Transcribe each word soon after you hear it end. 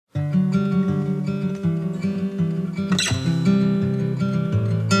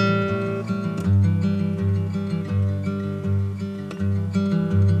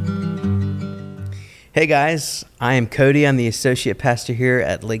Hey guys, I am Cody. I'm the associate pastor here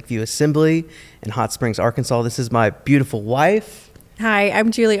at Lakeview Assembly in Hot Springs, Arkansas. This is my beautiful wife. Hi,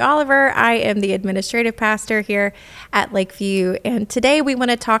 I'm Julie Oliver. I am the administrative pastor here at Lakeview. And today we want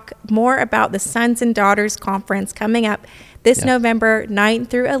to talk more about the Sons and Daughters Conference coming up this November 9th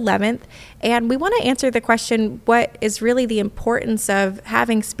through 11th. And we want to answer the question, what is really the importance of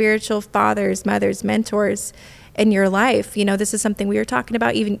having spiritual fathers, mothers, mentors in your life? You know, this is something we were talking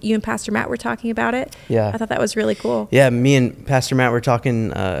about. Even you and Pastor Matt were talking about it. Yeah. I thought that was really cool. Yeah, me and Pastor Matt were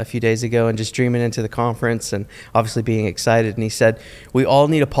talking a few days ago and just dreaming into the conference and obviously being excited. And he said, we all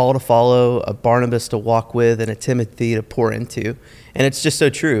need a Paul to follow, a Barnabas to walk with, and a Timothy to pour into. And it's just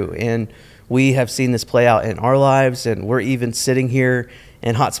so true. And we have seen this play out in our lives. And we're even sitting here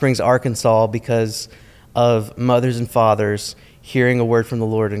in Hot Springs, Arkansas, because of mothers and fathers hearing a word from the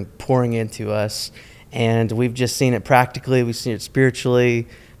Lord and pouring into us. And we've just seen it practically. We've seen it spiritually.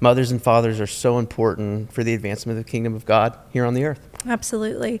 Mothers and fathers are so important for the advancement of the kingdom of God here on the earth.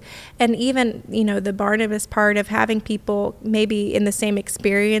 Absolutely. And even, you know, the Barnabas part of having people maybe in the same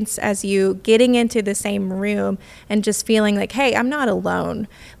experience as you, getting into the same room and just feeling like, hey, I'm not alone.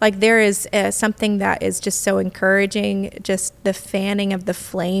 Like there is something that is just so encouraging, just the fanning of the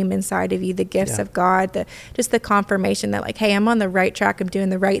flame inside of you, the gifts of God, just the confirmation that like, hey, I'm on the right track, I'm doing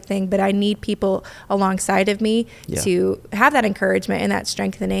the right thing, but I need people alongside of me to have that encouragement and that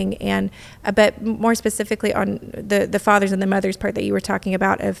strengthening. And but more specifically on the fathers and the mothers part that you were talking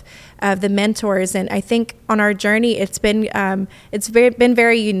about of the mentors. And I think on our journey, it's been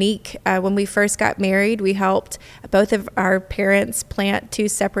very unique. When we first got married, we helped both of our parents plant two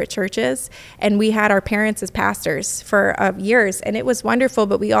separate churches, and we had our parents as pastors for years, and it was wonderful.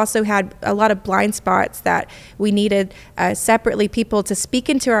 But we also had a lot of blind spots that we needed separately people to speak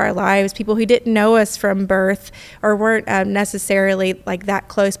into our lives, people who didn't know us from birth or weren't necessarily like that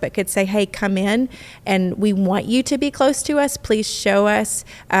close, but could say, hey, come in, and we want you to be close to us. Please show us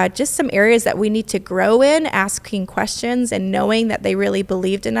just some areas that we need to grow in, asking questions and knowing that they really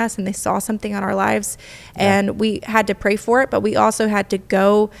believed in us and they saw something on our lives. And we had to pray for it, but we also had to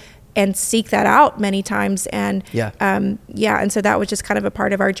go and seek that out many times. And and so that was just kind of a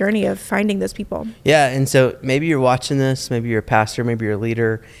part of our journey of finding those people. Yeah, and so maybe you're watching this, maybe you're a pastor, maybe you're a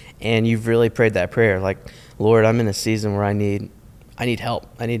leader, and you've really prayed that prayer, like, Lord, I'm in a season where I need help.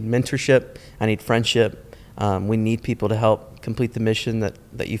 I need mentorship. I need friendship. We need people to help complete the mission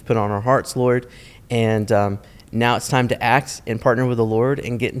that you've put on our hearts, Lord. And now it's time to act and partner with the Lord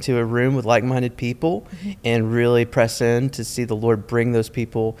and get into a room with like-minded people and really press in to see the Lord bring those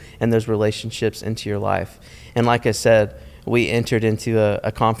people and those relationships into your life. And like I said, we entered into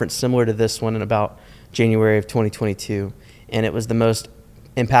a conference similar to this one in about January of 2022, and it was the most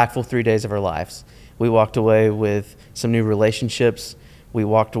impactful 3 days of our lives. We walked away with some new relationships. We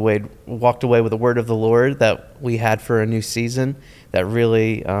walked away with a word of the Lord that we had for a new season that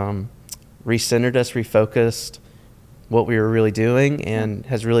really recentered us, refocused what we were really doing, and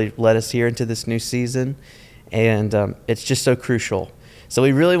has really led us here into this new season. And it's just so crucial. So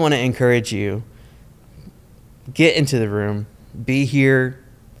we really want to encourage you, get into the room, be here,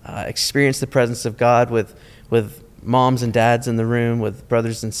 experience the presence of God with moms and dads in the room, with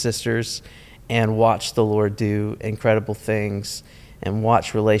brothers and sisters, and watch the Lord do incredible things and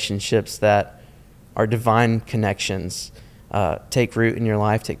watch relationships that are divine connections take root in your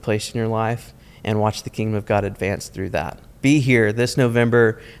life, take place in your life, and watch the kingdom of God advance through that. Be here this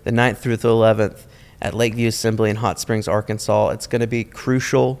November, the 9th through the 11th, at Lakeview Assembly in Hot Springs, Arkansas. It's going to be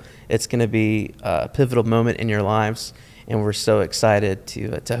crucial. It's going to be a pivotal moment in your lives, and we're so excited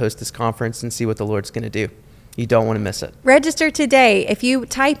to host this conference and see what the Lord's going to do. You don't want to miss it. Register today. If you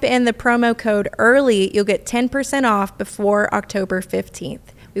type in the promo code EARLY, you'll get 10% off before October 15th.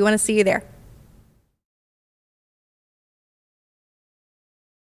 We want to see you there.